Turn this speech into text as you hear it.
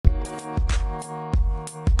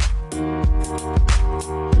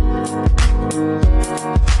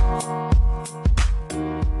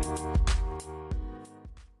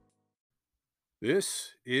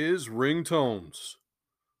This is Ringtones.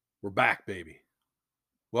 We're back, baby.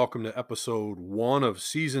 Welcome to episode 1 of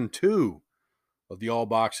season 2 of the All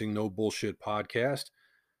Boxing No Bullshit podcast.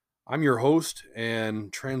 I'm your host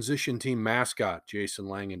and transition team mascot, Jason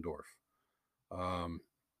Langendorf.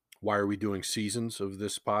 Why are we doing seasons of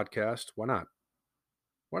this podcast? Why not?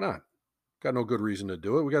 Why not? Got no good reason to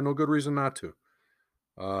do it. We got no good reason not to.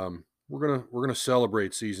 We're gonna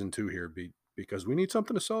celebrate season 2 here because we need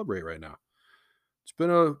something to celebrate right now. It's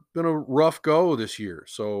been a rough go this year,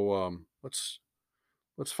 so let's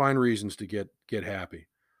find reasons to get happy.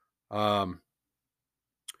 Um,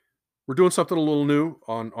 we're doing something a little new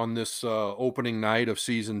on this opening night of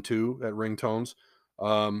season 2 at Ringtones.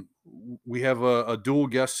 We have a dual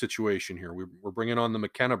guest situation here. We're bringing on the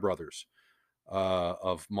McKenna brothers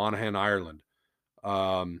of Monaghan, Ireland.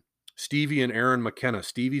 Stevie and Aaron McKenna.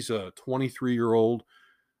 Stevie's a 23-year-old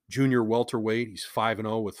junior welterweight. He's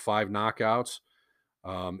 5-0 with 5 knockouts.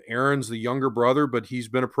 Aaron's the younger brother, but he's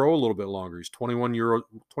been a pro a little bit longer. He's 21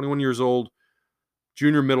 years old,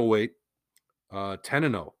 junior middleweight,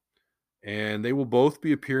 10-0. And they will both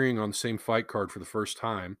be appearing on the same fight card for the first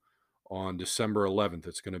time on December 11th.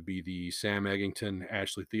 It's going to be the Sam Eggington,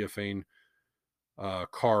 Ashley Theophane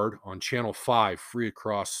card on Channel 5, free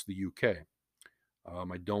across the UK.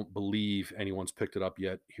 I don't believe anyone's picked it up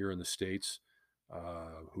yet here in the States.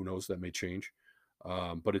 Who knows? That may change.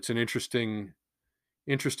 But it's an interesting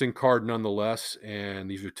card nonetheless. And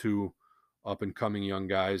these are two up and coming young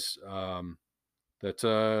guys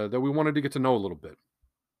that we wanted to get to know a little bit.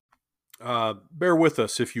 Bear with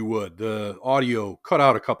us if you would. The audio cut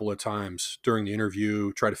out a couple of times during the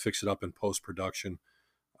interview. Try to fix it up in post production.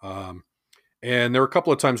 And there were a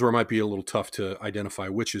couple of times where it might be a little tough to identify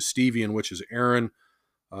which is Stevie and which is Aaron.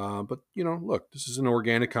 But look, this is an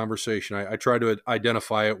organic conversation. I try to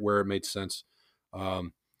identify it where it made sense.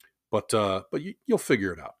 But you'll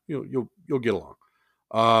figure it out. You'll get along.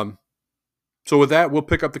 So with that, we'll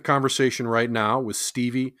pick up the conversation right now with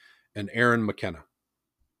Stevie and Aaron McKenna.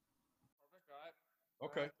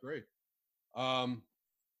 Okay, great.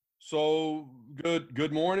 So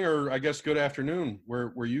good morning, or I guess good afternoon,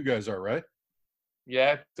 where you guys are, right?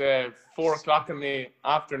 Yeah, it's 4 o'clock in the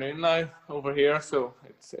afternoon now over here, so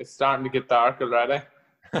it's starting to get dark already.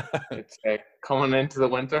 It's coming into the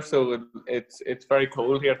winter, so it's very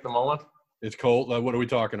cold here at the moment. It's cold. What are we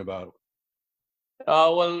talking about?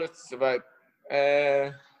 Well, it's about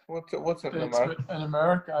what's it in America? In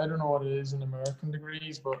America, I don't know what it is in American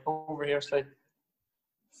degrees, but over here it's like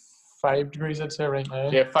 5 degrees, I'd say right now.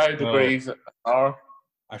 Yeah, 5 degrees an hour.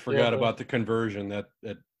 I forgot about the conversion. That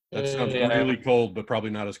sounds really cold, but probably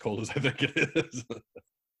not as cold as I think it is.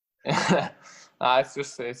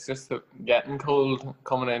 It's just getting cold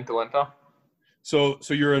coming into winter. So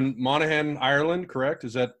you're in Monaghan, Ireland, correct?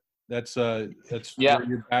 That's yeah, where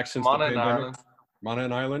you're back since Monaghan, the pandemic? Ireland.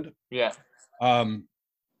 Monaghan, Ireland? Yeah.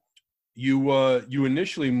 You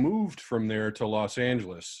initially moved from there to Los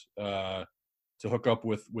Angeles to hook up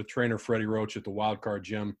with trainer Freddie Roach at the Wildcard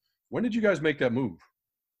Gym. When did you guys make that move?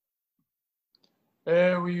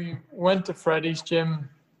 We went to Freddie's gym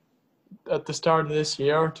at the start of this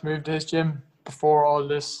year to move to his gym before all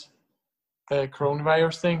this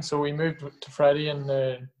coronavirus thing. So we moved to Freddie in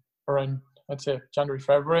around, I'd say, January,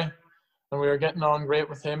 February. And we were getting on great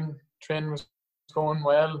with him. Training was going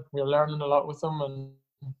well. We were learning a lot with him. And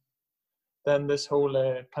then this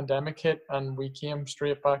whole pandemic hit, and we came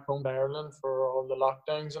straight back home to Ireland for all the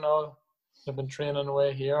lockdowns and all. I've been training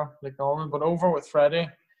away here like normal. But over with Freddie,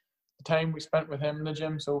 the time we spent with him in the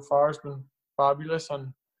gym so far has been fabulous,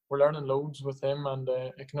 and we're learning loads with him, and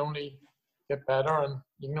it can only get better, and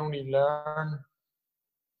you can only learn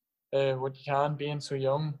what you can being so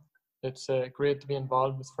young. It's great to be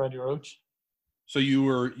involved with Freddie Roach. So you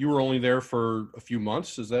were only there for a few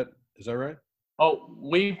months, is that right? Oh,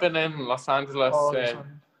 we've been in Los Angeles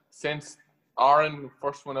since Aaron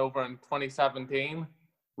first went over in 2017.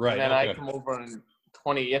 Right. And then I came over in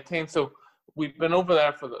 2018. So we've been over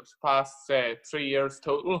there for the past 3 years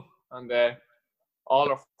total. And all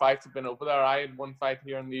our fights have been over there. I had one fight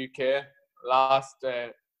here in the UK last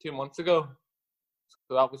 2 months ago.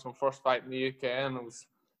 So that was my first fight in the UK. And I was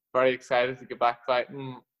very excited to get back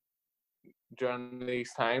fighting during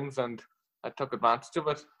these times. And I took advantage of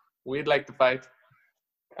it. We'd like to fight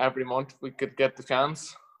every month if we could get the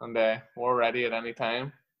chance, and we're ready at any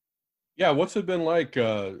time. Yeah, what's it been like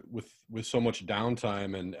with so much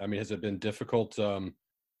downtime? And I mean, has it been difficult kind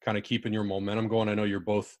of keeping your momentum going? I know you're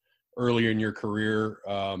both early in your career,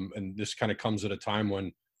 and this kind of comes at a time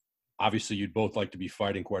when obviously you'd both like to be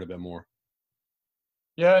fighting quite a bit more.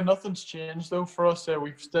 Yeah, nothing's changed though for us.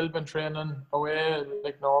 We've still been training away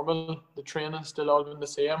like normal. The training's still all been the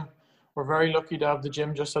same. We're very lucky to have the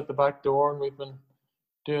gym just at the back door, and we've been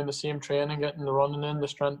doing the same training, getting the running in, the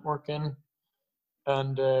strength work in,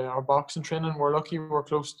 and our boxing training. We're lucky we're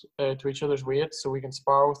close to each other's weights, so we can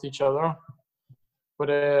spar with each other. But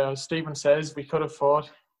as Stephen says, we could have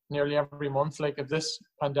fought nearly every month. Like if this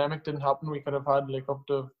pandemic didn't happen, we could have had like up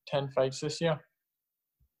to 10 fights this year.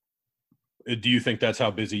 Do you think that's how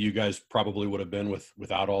busy you guys probably would have been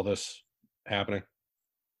without all this happening?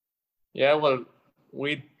 Yeah, well,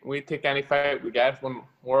 we take any fight we get when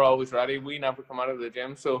we're always ready. We never come out of the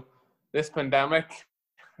gym. So this pandemic,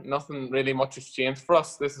 nothing really much has changed for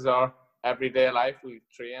us. This is our everyday life. We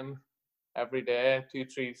train every day,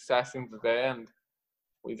 2-3 sessions a day, and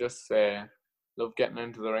we just love getting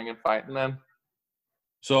into the ring and fighting them.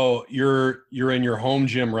 So you're in your home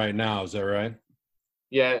gym right now, is that right?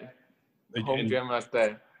 Yeah, home gym at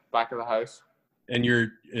the back of the house. And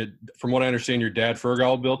from what I understand, your dad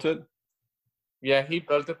Fergal built it? Yeah, he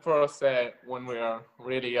built it for us when we were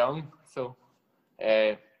really young. So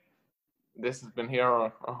this has been here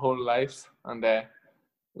our whole lives, and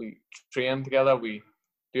we train together, we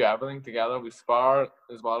do everything together, we spar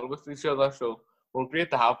as well with each other. So we're great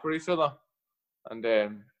to have for each other, and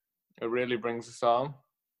it really brings us on.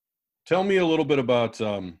 Tell me a little bit about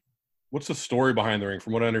what's the story behind the ring?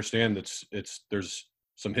 From what I understand, there's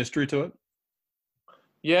some history to it.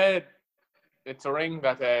 Yeah, it's a ring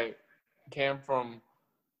that came from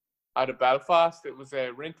out of Belfast. It was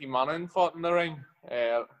Rinty Monaghan fought in the ring.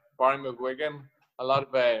 Barry McGuigan, a lot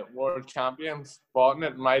of world champions fought in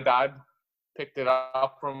it. My dad picked it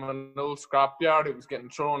up from an old scrapyard. It was getting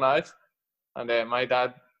thrown out, and my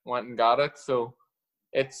dad went and got it. So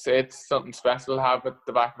it's something special to have at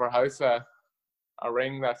the back of our house, a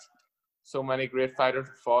ring that so many great fighters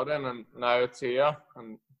fought in, and now it's here.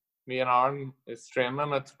 And me and Aaron is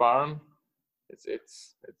training, it's sparring.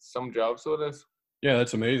 It's some job, so it is. Yeah,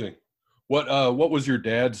 that's amazing. What was your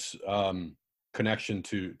dad's connection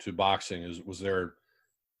to boxing? It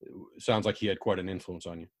sounds like he had quite an influence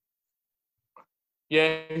on you.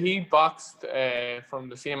 Yeah, he boxed from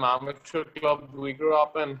the same amateur club we grew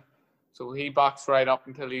up in. So he boxed right up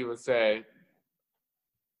until he was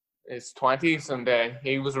his 20s, and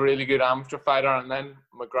he was a really good amateur fighter. And then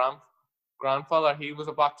my grandfather, he was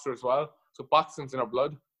a boxer as well. So boxing's in our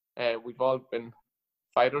blood. We've all been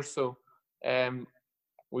fighters, so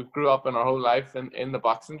we've grew up in our whole life in the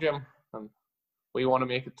boxing gym, and we want to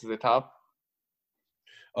make it to the top.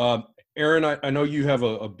 Aaron, I know you have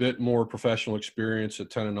a bit more professional experience at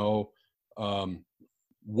 10-0.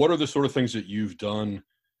 What are the sort of things that you've done?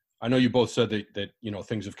 I know you both said that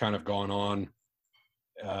things have kind of gone on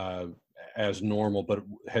as normal, but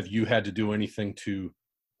have you had to do anything to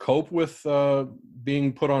cope with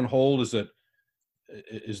being put on hold? Is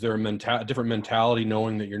there a different mentality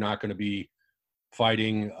knowing that you're not going to be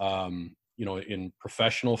fighting in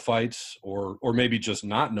professional fights, or maybe just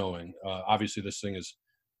not knowing? Obviously this thing has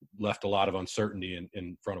left a lot of uncertainty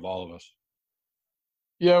in front of all of us.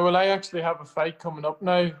 Yeah, well, I actually have a fight coming up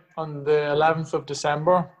now on the 11th of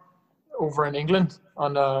December over in England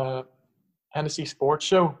on a Hennessy Sports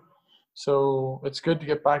Show. So it's good to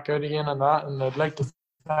get back out again on that, and I'd like to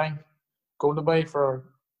thank Golden Boy for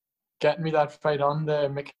getting me that fight on the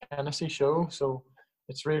Mick Hennessy show. So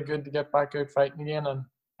it's really good to get back out fighting again, and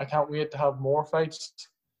I can't wait to have more fights,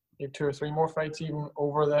 maybe 2 or 3 more fights even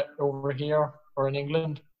over here or in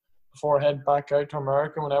England before I head back out to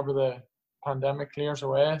America whenever the pandemic clears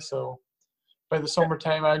away. So by the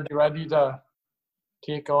summertime, I'll be ready to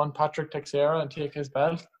take on Patrick Teixeira and take his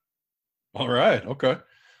belt. All right. Okay.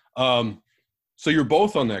 So you're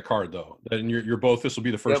both on that card though, and you're both, this will be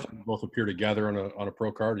the first time you both appear together on a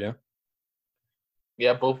pro card. Yeah.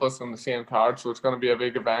 Yeah, both of us on the same card, so it's going to be a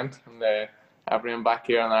big event, and everyone back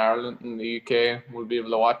here in Ireland and the UK will be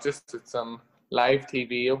able to watch this. It's on live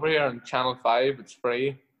TV over here on Channel 5. It's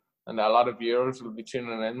free, and a lot of viewers will be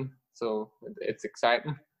tuning in, so it's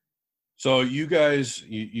exciting. So you guys,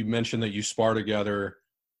 you mentioned that you spar together.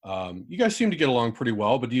 You guys seem to get along pretty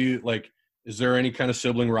well, but is there any kind of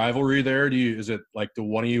sibling rivalry there? Is it like the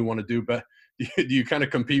one of you want to do better? Do you kind of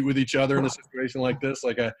compete with each other in a situation like this?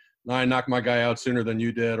 Like I knocked my guy out sooner than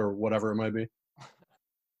you did, or whatever it might be?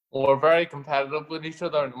 Well, we're very competitive with each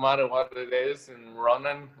other, no matter what it is, in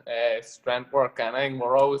running, strength work, anything.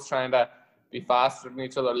 We're always trying to be faster than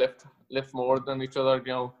each other, lift more than each other,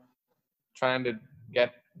 trying to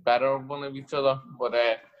get better one of each other. But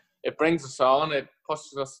it brings us on, it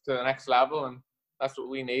pushes us to the next level, and that's what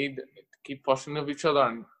we need, to keep pushing of each other,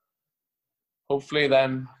 and hopefully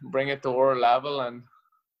then bring it to our level and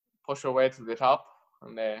push our way to the top.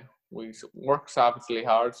 and we work savagely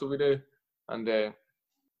hard, so we do, and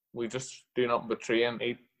we just do nothing but train,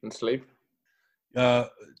 eat, and sleep.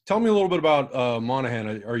 Tell me a little bit about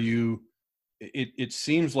Monaghan. Are you? It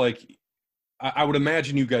seems like I would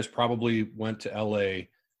imagine you guys probably went to LA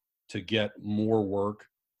to get more work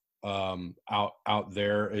out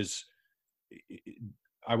there.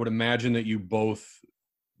 I would imagine that you both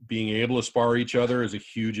being able to spar each other is a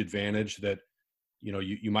huge advantage. That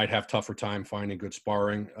you might have tougher time finding good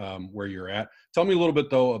sparring where you're at. Tell me a little bit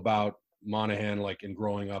though about Monaghan, like in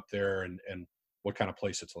growing up there, and what kind of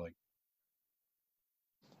place it's like.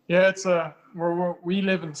 Yeah, it's we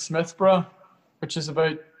live in Smithborough, which is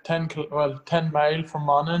about 10 mile from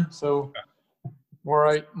Monaghan. So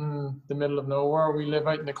we're out in the middle of nowhere. We live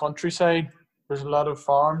out in the countryside. There's a lot of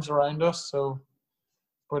farms around us.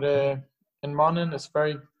 But in Monaghan, it's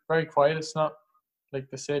very, very quiet. It's not like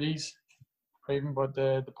the cities, even, but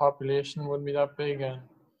the population wouldn't be that big.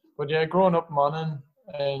 But yeah, growing up in Monaghan,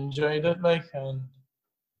 I enjoyed it. And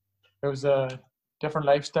it was a different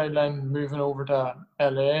lifestyle than moving over to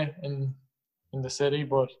LA in the city.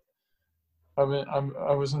 But I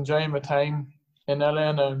was enjoying my time in LA,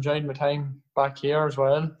 and I enjoyed my time back here as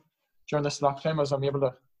well during this lockdown, as I'm able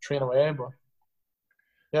to train away. But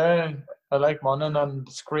yeah, I like Monaghan, and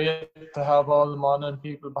it's great to have all the Monaghan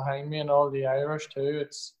people behind me and all the Irish too.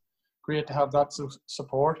 It's great to have that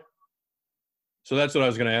support. So that's what I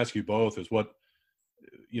was going to ask you both, is what,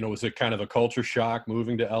 was it kind of a culture shock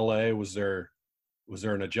moving to LA? Was there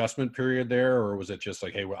an adjustment period there, or was it just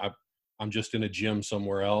like, hey, I'm just in a gym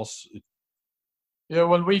somewhere else? Yeah,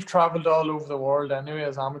 well, we've traveled all over the world anyway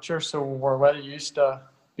as amateurs, so we're well used to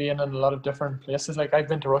being in a lot of different places. Like, I've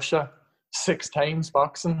been to Russia 6 times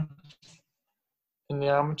boxing in the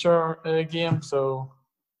amateur game,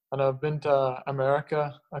 and I've been to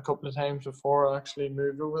America a couple of times before I actually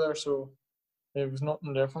moved over there, so it was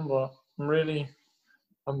nothing different. But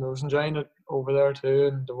I was enjoying it over there too,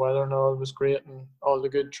 and the weather and all was great, and all the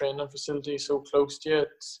good training facilities so close to you.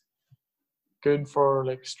 It's good for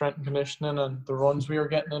like strength and conditioning, and the runs we were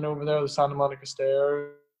getting in over there, the Santa Monica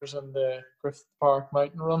Stairs and the Griffith Park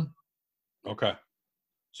Mountain Run. Okay.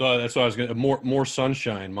 So that's what I was going to, more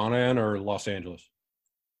sunshine, Monaghan or Los Angeles?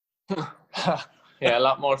 Yeah, a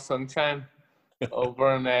lot more sunshine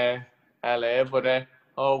over in LA, but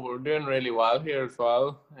we're doing really well here as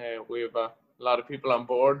well. We have a lot of people on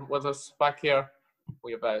board with us back here.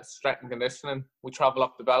 We have strength and conditioning. We travel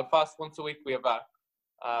up to Belfast once a week. We have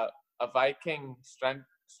a Viking strength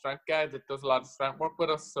guy that does a lot of strength work with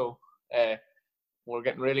us. So we're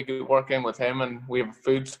getting really good work in with him, and we have a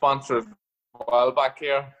food sponsor as well back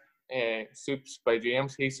here. Soups by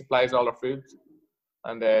James. He supplies all our food,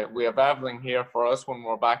 and we have everything here for us when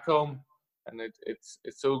we're back home. And it's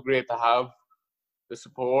so great to have the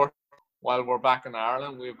support while we're back in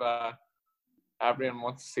Ireland. We've everyone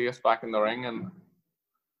wants to see us back in the ring, and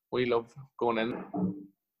we love going in.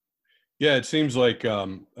 Yeah, it seems like,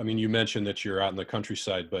 you mentioned that you're out in the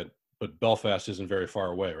countryside, but Belfast isn't very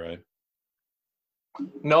far away, right?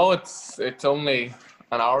 No, it's only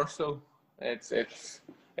an hour or so.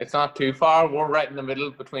 It's not too far. We're right in the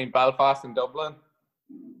middle between Belfast and Dublin.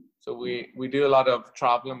 So we do a lot of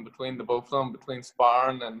traveling between the both of them, between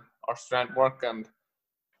sparring and our strength work and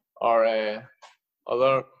our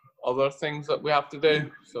other things that we have to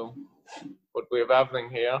do. So, but we have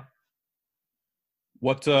everything here.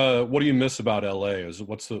 What do you miss about LA?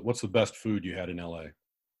 What's the best food you had in LA?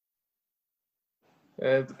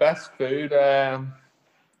 The best food,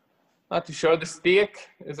 not too sure. The steak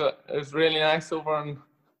is really nice over in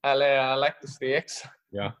LA. I like the steaks.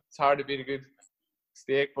 Yeah, it's hard to beat a good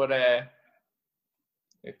steak, but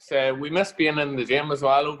it's we miss being in the gym as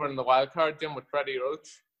well, over in the Wildcard gym with Freddie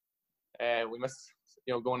Roach. We miss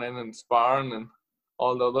going in and sparring and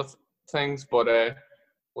all the other things, but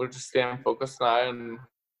we're just staying focused now, and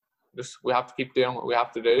we have to keep doing what we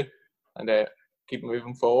have to do and keep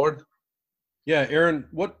moving forward. Yeah, Aaron,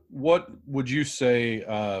 what would you say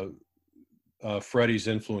Freddie's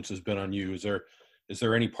influence has been on you? Is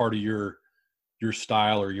there any part of your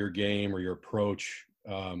style or your game or your approach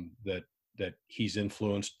that he's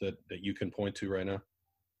influenced that you can point to right now?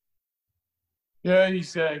 Yeah,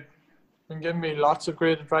 he's been giving me lots of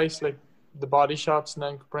great advice, like the body shots, and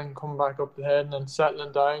then come back up the head, and then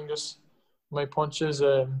settling down just my punches.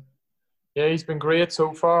 Yeah, he's been great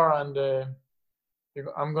so far, and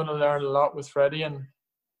I'm going to learn a lot with Freddie, and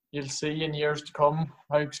you'll see in years to come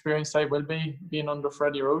how experienced I will be being under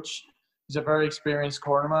Freddie Roach. He's a very experienced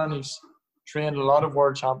cornerman. He's trained a lot of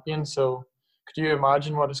world champions, so could you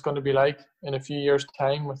imagine what it's going to be like in a few years'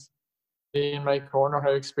 time with me in my corner,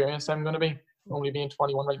 how experienced I'm going to be, only being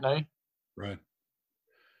 21 right now. Right.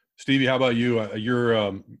 Stevie, how about you?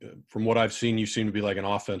 You're from what I've seen, you seem to be like an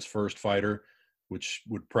offense first fighter, which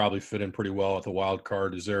would probably fit in pretty well at the wild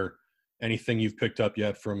card. Is there anything you've picked up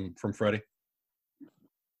yet from Freddie?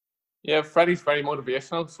 Yeah, Freddie's very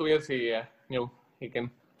motivational. So he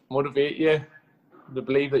can motivate you to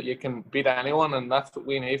believe that you can beat anyone, and that's what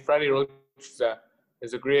we need. Freddie Roach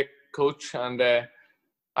is a great coach, and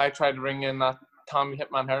I try to bring in that Tommy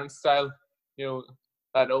Hitman Hearn style,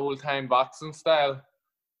 that old time boxing style,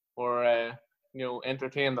 or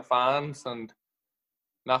entertain the fans and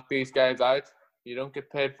knock these guys out. You don't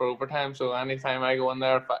get paid for overtime, so anytime I go in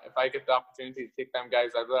there, if I get the opportunity to take them guys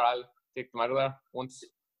out of there, I'll take them out of there.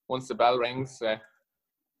 Once the bell rings,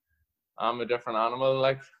 I'm a different animal.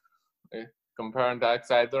 Like comparing to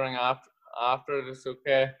outside the ring after it's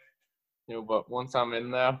okay, but once I'm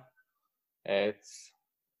in there, it's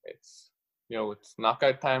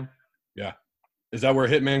knockout time. Yeah, is that where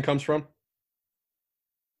Hitman comes from?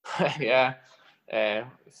 Yeah,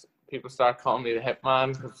 people start calling me the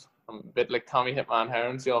Hitman because I'm a bit like Tommy Hitman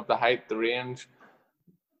Hearn. So you have the height, the range.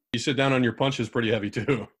 You sit down on your punches pretty heavy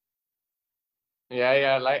too.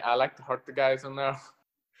 Yeah, I like to hurt the guys in there.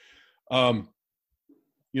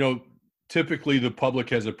 Typically the public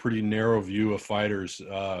has a pretty narrow view of fighters.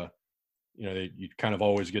 You kind of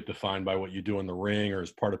always get defined by what you do in the ring or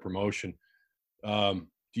as part of promotion. Do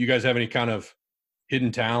you guys have any kind of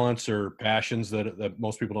hidden talents or passions that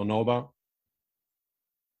most people don't know about?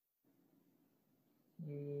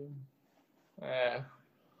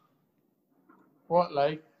 What,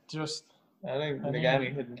 like, just I think any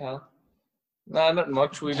hidden talent. No, not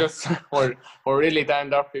much. We just we're really down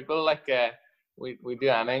to earth people. Like we do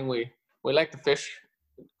anything. We like to fish,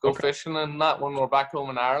 go fishing and that when we're back home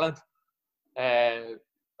in Ireland. And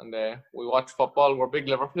we watch football. We're big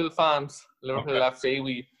Liverpool fans. Liverpool FC.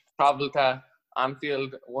 We travel to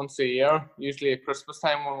Anfield once a year, usually at Christmas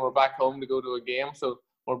time when we're back home to go to a game. So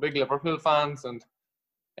we're big Liverpool fans, and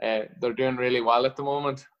they're doing really well at the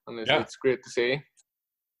moment, and it's great to see.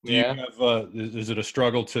 Do you have? Is it a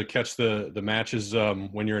struggle to catch the matches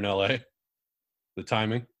when you're in LA? The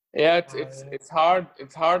timing? Yeah, it's hard.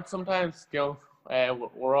 It's hard sometimes.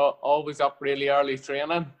 We're always up really early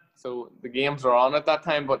training, so the games are on at that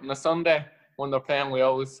time. But on a Sunday when they're playing, we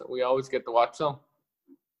always get to watch them.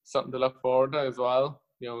 Something to look forward to as well.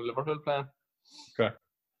 Liverpool playing. Okay.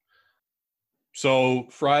 So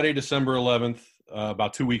Friday, December 11th,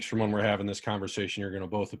 about 2 weeks from when we're having this conversation, you're going to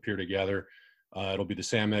both appear together. It'll be the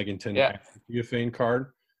Sam Eggington Theophane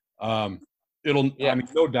card. I mean,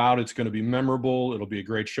 no doubt it's going to be memorable. It'll be a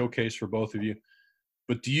great showcase for both of you.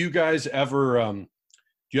 But do you guys ever,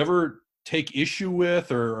 take issue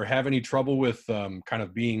with or have any trouble with kind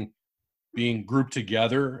of being grouped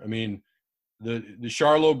together? I mean, the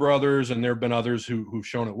Charlo brothers, and there have been others who've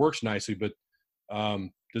shown it works nicely, but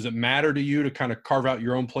does it matter to you to kind of carve out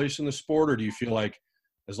your own place in the sport, or do you feel like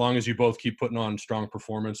as long as you both keep putting on strong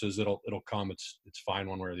performances, it'll come. It's fine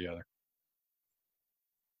one way or the other?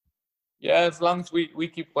 Yeah, as long as we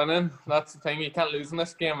keep winning, that's the thing. You can't lose in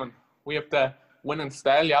this game, and we have to win in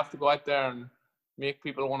style. You have to go out there and make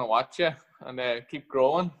people want to watch you and keep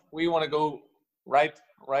growing. We want to go right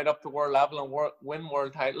up to world level and win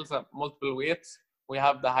world titles at multiple weights. We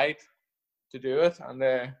have the height to do it,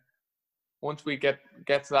 and once we get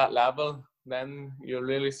to that level, then you'll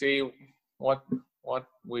really see what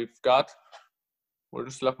we've got. We're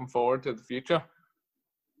just looking forward to the future.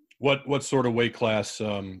 What sort of weight class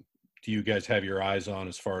do you guys have your eyes on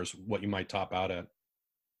as far as what you might top out at?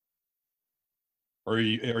 Or are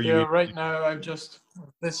you? Yeah, right now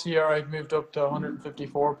this year I've moved up to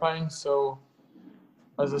 154 pounds. So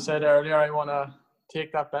as I said earlier, I want to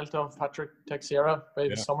take that belt off Patrick Teixeira by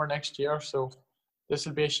the summer next year. So this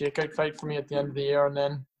will be a shakeout fight for me at the end of the year, and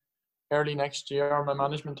then early next year, my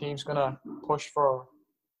management team's going to push for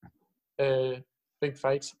big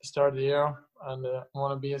fights at the start of the year, and I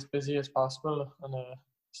want to be as busy as possible and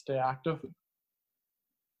stay active.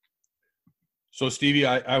 So, Stevie,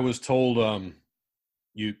 I was told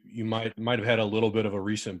you might have had a little bit of a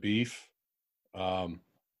recent beef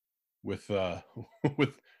with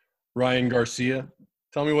with Ryan Garcia.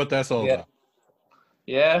 Tell me what that's all about.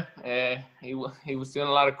 Yeah, he was doing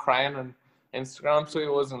a lot of crying on Instagram, so he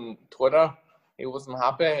was on Twitter. He wasn't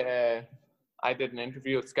happy. I did an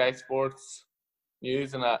interview with Sky Sports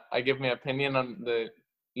News, and I gave my opinion on the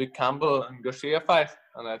Luke Campbell and Garcia fight,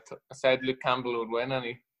 and I said Luke Campbell would win,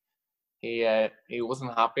 and he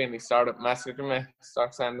wasn't happy, and he started messaging me,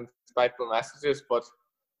 started sending spiteful messages. But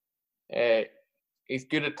he's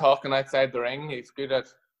good at talking outside the ring. He's good at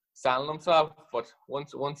selling himself. But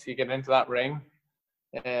once you get into that ring,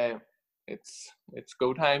 it's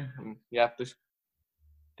go time, and you have to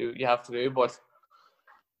do what you have to do. But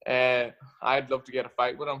I'd love to get a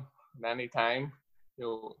fight with him at any time.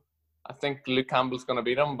 I think Luke Campbell's going to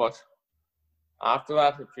beat him, but after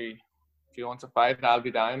that, if he wants to fight, I'll be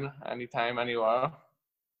down anytime, anywhere.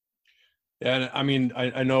 And I mean,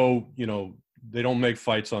 I know, they don't make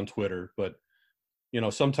fights on Twitter, but,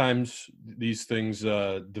 sometimes these things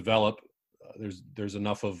develop. There's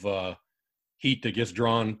enough of heat that gets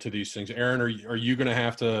drawn to these things. Aaron, are you going to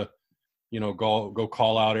have to, go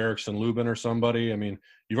call out Erickson Lubin or somebody? I mean,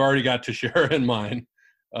 you've already got Teixeira in mind.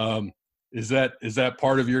 Is that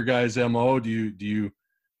part of your guys' MO? Do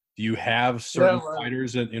you have certain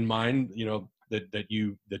fighters in mind, that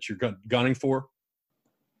you're gunning for?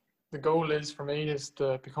 The goal for me is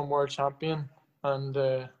to become world champion, and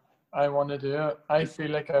I want to do it. I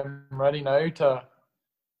feel like I'm ready now to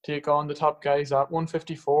take on the top guys at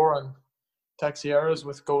 154, and Teixeira's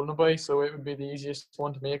with Goldenboy, so it would be the easiest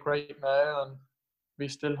one to make right now. And if he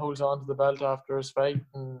still holds on to the belt after his fight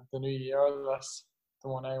in the new year, that's the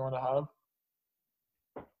one I want to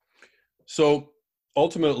have. So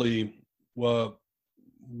ultimately,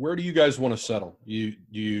 where do you guys want to settle? Do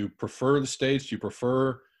you prefer the States? Do you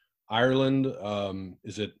prefer Ireland?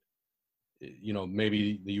 Is it,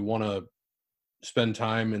 maybe you want to spend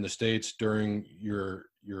time in the States during your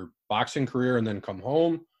boxing career and then come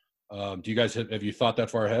home? Do you guys have you thought that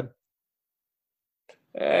far ahead?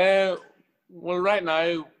 Well, right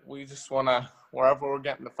now we just want to, wherever we're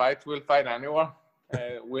getting the fights, we'll fight anywhere.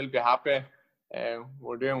 We'll be happy.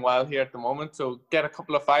 We're doing well here at the moment, so get a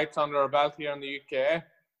couple of fights under our belt here in the UK.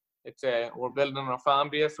 It's we're building our fan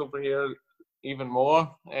base over here even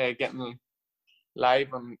more, getting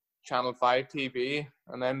live on Channel 5 TV,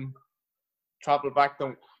 and then travel back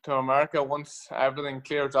to America once everything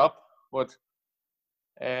clears up. But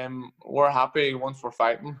we're happy once we're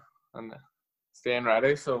fighting and staying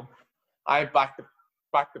ready. So I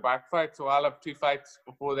back-to-back fights, so I'll have 2 fights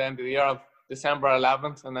before the end of the year. I'll have December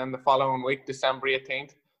 11th, and then the following week, December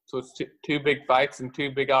 18th. So it's two big fights and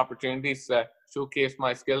 2 big opportunities to showcase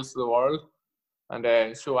my skills to the world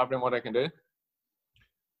and show everyone what I can do.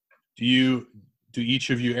 Do each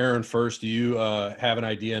of you, Aaron first, do you have an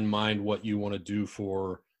idea in mind what you want to do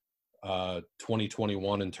for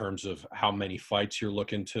 2021 in terms of how many fights you're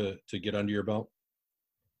looking to get under your belt?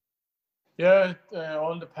 Yeah,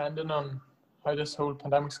 all depending on how this whole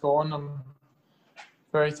pandemic's going. I'm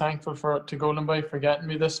very thankful to Goldenboy for getting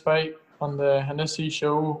me this fight on the Hennessy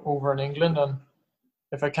show over in England, and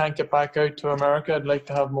if I can't get back out to America, I'd like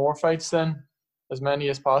to have more fights then, as many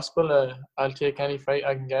as possible. I'll take any fight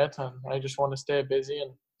I can get, and I just want to stay busy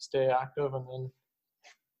and stay active, and then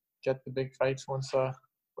get the big fights once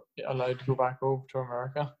allowed to go back over to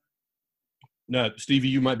America. Now, Stevie,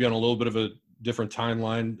 you might be on a little bit of a different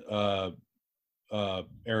timeline.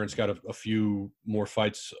 Aaron's got a few more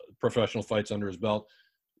fights, professional fights under his belt.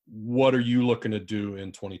 What are you looking to do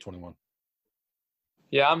in 2021?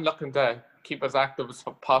 Yeah, I'm looking to keep as active as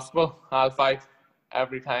possible. I'll fight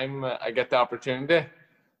every time I get the opportunity,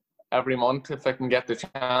 every month if I can get the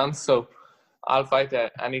chance. So I'll fight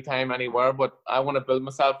anytime, anywhere, but I want to build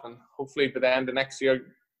myself and hopefully by the end of next year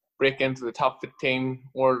break into the top 15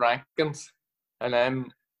 world rankings and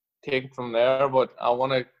then take it from there. But I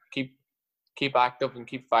want to keep active and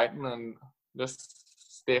keep fighting and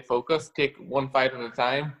just stay focused, take one fight at a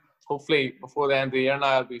time. Hopefully before the end of the year now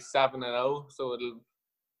I'll be 7-0, so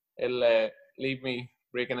it'll leave me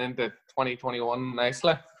breaking into 2021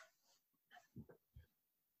 nicely.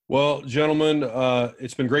 Well, gentlemen,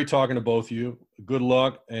 it's been great talking to both of you. Good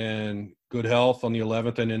luck and good health on the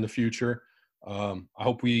 11th and in the future. I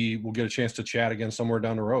hope we will get a chance to chat again somewhere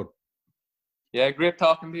down the road. Yeah, great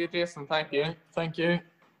talking to you, Jason. Thank you. Thank you.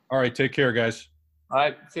 All right, take care, guys. All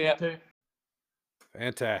right, see ya.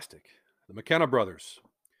 Fantastic. The McKenna brothers,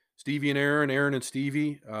 Stevie and Aaron and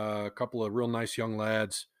Stevie, a couple of real nice young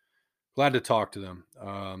lads. Glad to talk to them.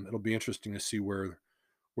 It'll be interesting to see where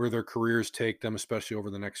their careers take them, especially over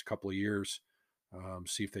the next couple of years.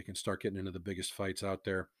 See if they can start getting into the biggest fights out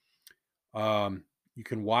there. You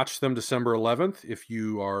can watch them December 11th if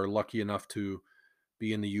you are lucky enough to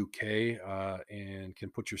be in the UK and can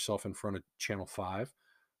put yourself in front of Channel 5.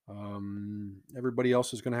 Everybody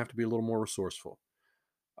else is going to have to be a little more resourceful.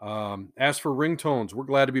 As for ringtones, we're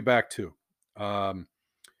glad to be back too.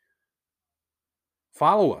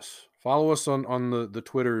 Follow us on the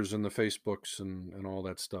Twitters and the Facebooks and all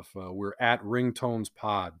that stuff. We're at Ringtones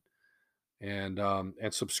Pod, and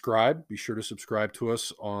subscribe. Be sure to subscribe to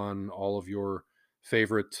us on all of your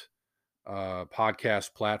favorite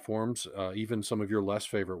podcast platforms, even some of your less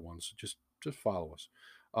favorite ones. Just follow us.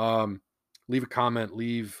 Leave a comment,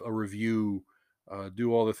 leave a review,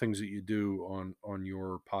 do all the things that you do on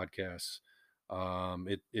your podcasts.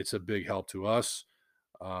 It's a big help to us.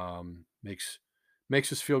 Makes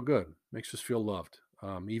us feel good. Makes us feel loved.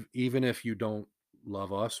 Even if you don't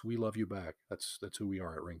love us, we love you back. That's who we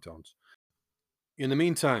are at Ringtones. In the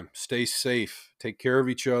meantime, stay safe. Take care of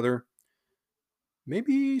each other.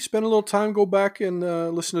 Maybe spend a little time, go back and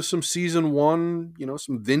listen to some season 1,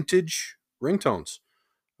 some vintage Ringtones.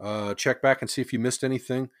 Check back and see if you missed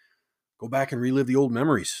anything. Go back and relive the old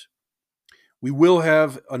memories. We will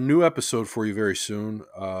have a new episode for you very soon.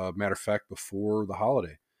 Matter of fact, before the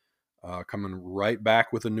holiday. Coming right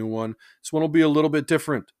back with a new one. This one will be a little bit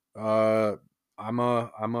different. I'm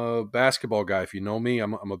a basketball guy. If you know me,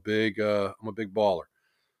 I'm a big baller.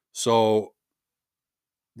 So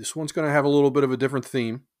this one's going to have a little bit of a different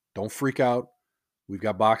theme. Don't freak out. We've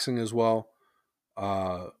got boxing as well.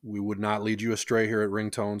 We would not lead you astray here at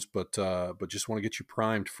Ringtones, but just want to get you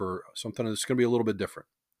primed for something that's going to be a little bit different.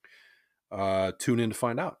 Tune in to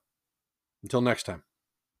find out. Until next time.